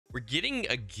We're getting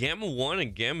a Gamma 1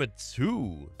 and Gamma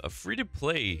 2, a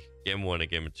free-to-play Gamma 1 and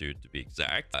Gamma 2 to be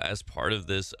exact, as part of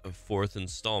this fourth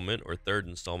installment or third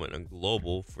installment on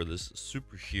Global for this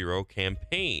superhero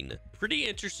campaign. Pretty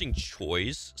interesting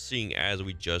choice, seeing as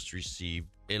we just received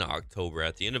in October,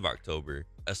 at the end of October,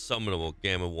 a summonable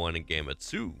Gamma 1 and Gamma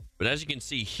 2. But as you can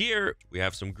see here, we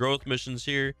have some growth missions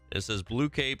here, and it says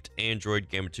blue-caped android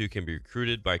Gamma 2 can be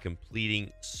recruited by completing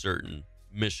certain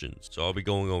missions. So I'll be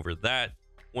going over that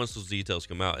once those details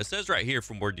come out. It says right here,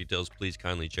 for more details, please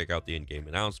kindly check out the in-game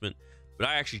announcement. But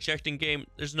I actually checked in-game.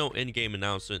 There's no in-game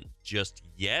announcement just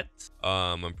yet.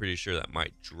 I'm pretty sure that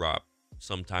might drop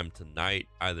sometime tonight,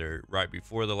 either right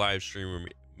before the live stream or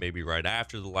maybe right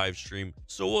after the live stream.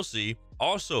 So we'll see.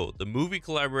 Also, the movie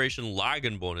collaboration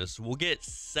login bonus will get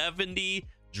 70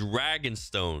 Dragon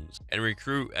Stones and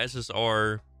recruit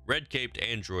SSR red-caped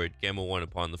android Gamma 1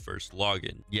 upon the first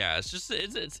login. Yeah, it's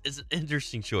an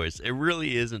interesting choice. It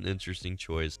really is an interesting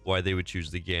choice why they would choose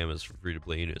the Gammas for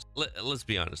free-to-play units. Let's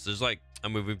be honest. There's like, I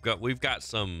mean, we've got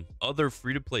some other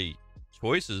free-to-play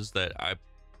choices that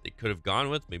they could have gone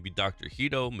with. Maybe Dr.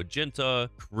 Hito, Magenta,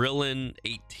 Krillin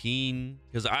 18,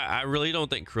 because I really don't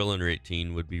think Krillin or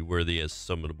 18 would be worthy as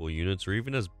summonable units or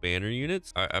even as banner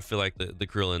units. I feel like the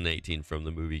Krillin 18 from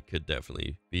the movie could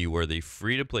definitely be worthy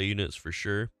free-to-play units for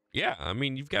sure. Yeah, I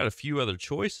mean, you've got a few other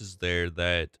choices there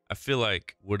that I feel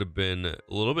like would have been a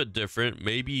little bit different,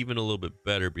 maybe even a little bit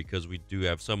better, because we do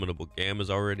have summonable Gammas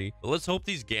already. But let's hope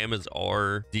these Gammas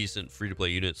are decent free-to-play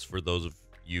units for those of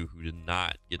you who did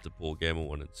not get to pull Gamma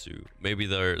 1 and 2. Maybe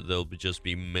they'll just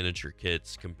be miniature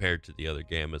kits compared to the other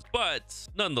Gammas. But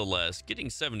nonetheless, getting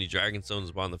 70 Dragon Stones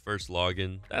upon the first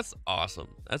login, that's awesome.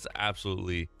 That's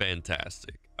absolutely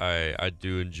fantastic. I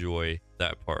do enjoy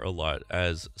that part a lot,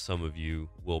 as some of you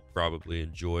will probably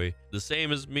enjoy the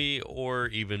same as me or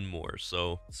even more.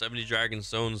 So 70 Dragon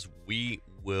Stones, we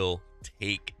will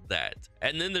take that.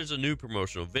 And then there's a new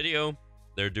promotional video.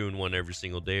 They're doing one every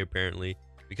single day apparently,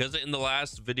 because in the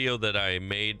last video that I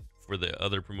made for the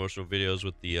other promotional videos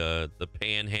with the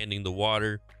pan handing the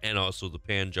water and also the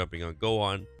pan jumping on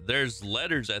Gohan, there's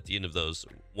letters at the end of those.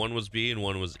 One was B and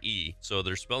one was E. So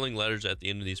they're spelling letters at the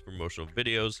end of these promotional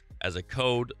videos as a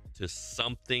code to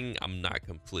something. I'm not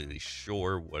completely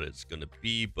sure what it's going to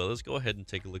be, but let's go ahead and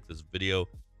take a look at this video.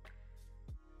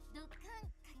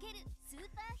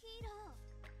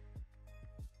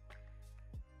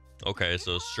 Okay,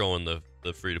 so it's showing the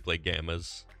free-to-play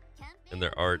Gammas and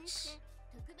their arts.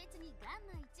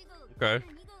 Okay,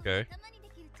 okay.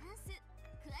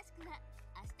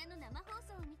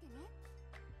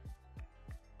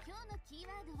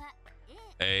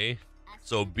 A.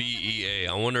 So B-E-A.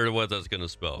 I wonder what that's gonna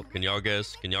spell. Can y'all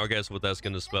guess? Can y'all guess what that's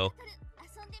gonna spell?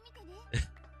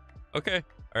 Okay,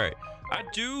 all right. I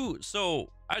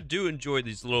do enjoy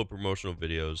these little promotional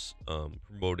videos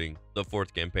promoting the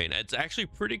fourth campaign. It's actually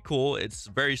pretty cool. It's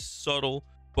very subtle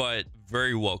but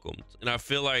very welcomed, and I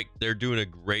feel like they're doing a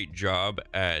great job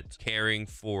at caring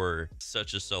for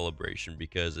such a celebration,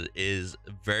 because it is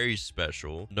very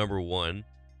special. Number one,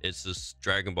 it's this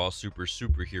Dragon Ball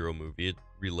superhero movie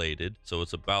related, so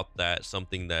it's about that,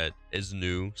 something that is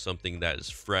new, something that is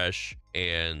fresh,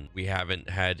 and we haven't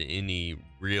had any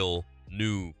real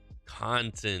new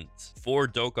content for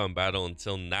Dokkan Battle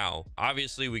until now.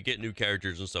 Obviously we get new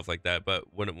characters and stuff like that,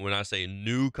 but when I say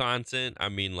new content, I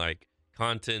mean like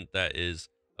content that is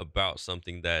about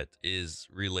something that is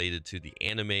related to the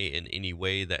anime in any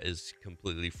way that is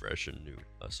completely fresh and new.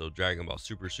 So Dragon Ball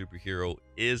superhero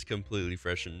is completely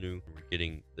fresh and new. We're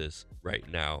getting this right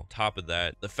now. Top of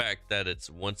that, the fact that it's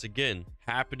once again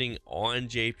happening on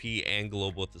JP and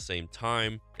Global at the same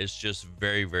time, it's just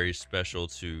very, very special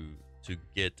to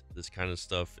get this kind of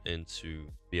stuff and to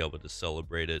be able to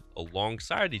celebrate it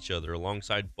alongside each other,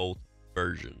 alongside both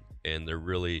versions. And they're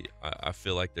really, I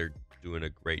feel like they're doing a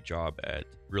great job at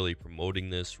really promoting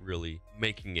this, really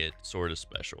making it sort of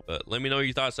special. But let me know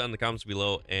your thoughts down in the comments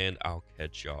below, and I'll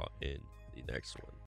catch y'all in the next one.